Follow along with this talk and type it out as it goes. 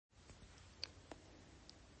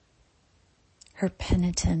Her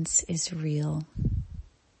penitence is real.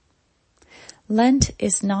 Lent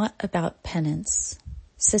is not about penance.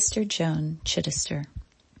 Sister Joan Chittister.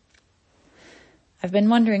 I've been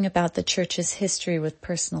wondering about the Church's history with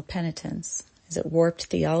personal penitence. Is it warped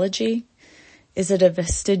theology? Is it a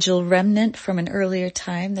vestigial remnant from an earlier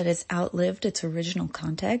time that has outlived its original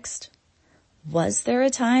context? Was there a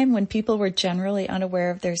time when people were generally unaware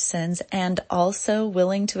of their sins and also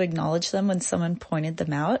willing to acknowledge them when someone pointed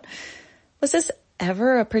them out? Was this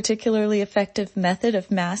ever a particularly effective method of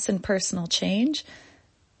mass and personal change?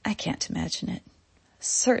 I can't imagine it.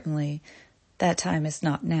 Certainly, that time is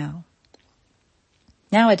not now.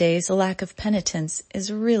 Nowadays, a lack of penitence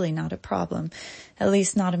is really not a problem, at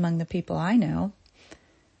least not among the people I know.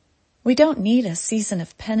 We don't need a season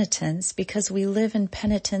of penitence because we live in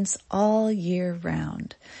penitence all year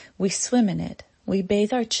round. We swim in it. We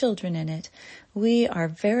bathe our children in it. We are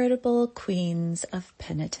veritable queens of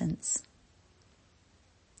penitence.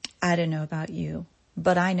 I don't know about you,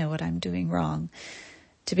 but I know what I'm doing wrong.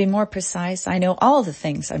 To be more precise, I know all the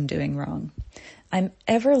things I'm doing wrong. I'm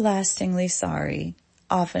everlastingly sorry,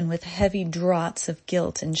 often with heavy draughts of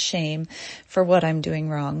guilt and shame for what I'm doing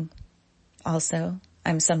wrong. Also,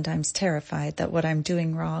 I'm sometimes terrified that what I'm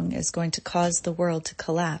doing wrong is going to cause the world to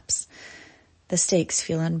collapse. The stakes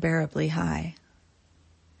feel unbearably high.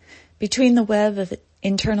 Between the web of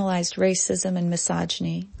internalized racism and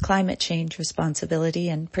misogyny, climate change responsibility,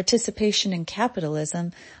 and participation in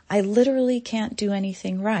capitalism, I literally can't do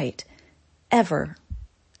anything right. Ever.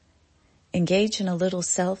 Engage in a little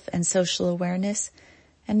self and social awareness,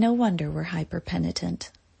 and no wonder we're hyper-penitent.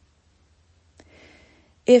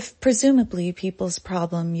 If presumably people's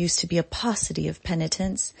problem used to be a paucity of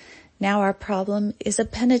penitence, now our problem is a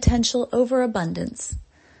penitential overabundance.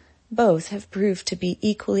 Both have proved to be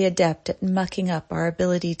equally adept at mucking up our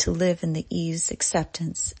ability to live in the ease,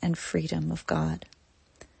 acceptance, and freedom of God.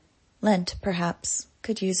 Lent, perhaps,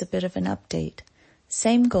 could use a bit of an update.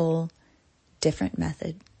 Same goal, different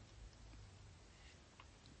method.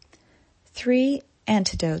 3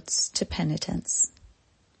 antidotes to penitence.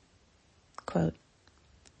 Quote,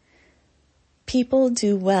 people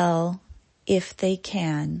do well if they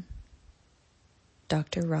can.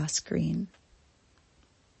 Dr. Ross Greene.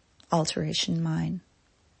 Alteration Mine.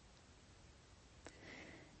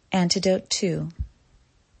 Antidote 2.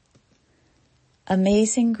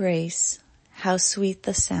 Amazing grace, how sweet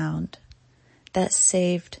the sound that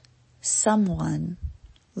saved someone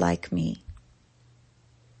like me.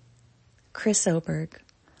 Chris Oberg,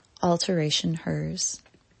 Alteration Hers.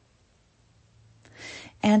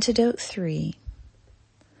 Antidote 3.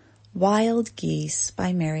 Wild Geese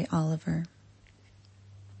by Mary Oliver.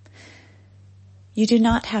 You do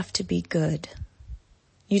not have to be good.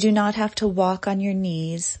 You do not have to walk on your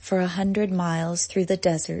knees for 100 miles through the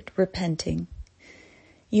desert repenting.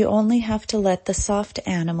 You only have to let the soft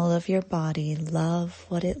animal of your body love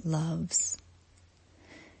what it loves.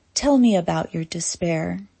 Tell me about your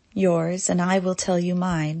despair, yours, and I will tell you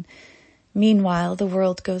mine. Meanwhile, the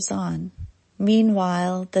world goes on.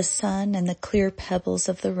 Meanwhile, the sun and the clear pebbles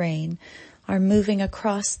of the rain are moving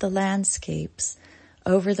across the landscapes,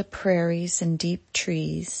 over the prairies and deep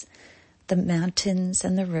trees, the mountains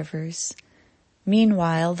and the rivers.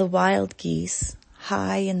 Meanwhile, the wild geese,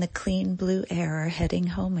 high in the clean blue air, are heading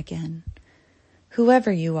home again.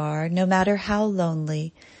 Whoever you are, no matter how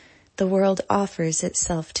lonely, the world offers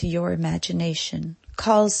itself to your imagination,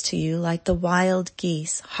 calls to you like the wild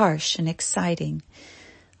geese, harsh and exciting,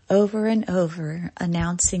 over and over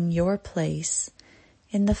announcing your place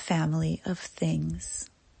in the family of things.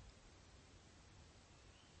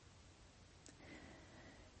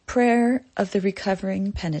 Prayer of the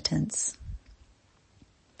Recovering Penitents.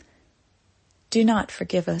 Do not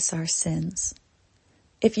forgive us our sins.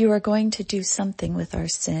 If you are going to do something with our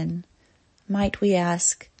sin, might we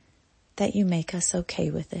ask that you make us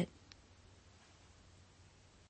okay with it?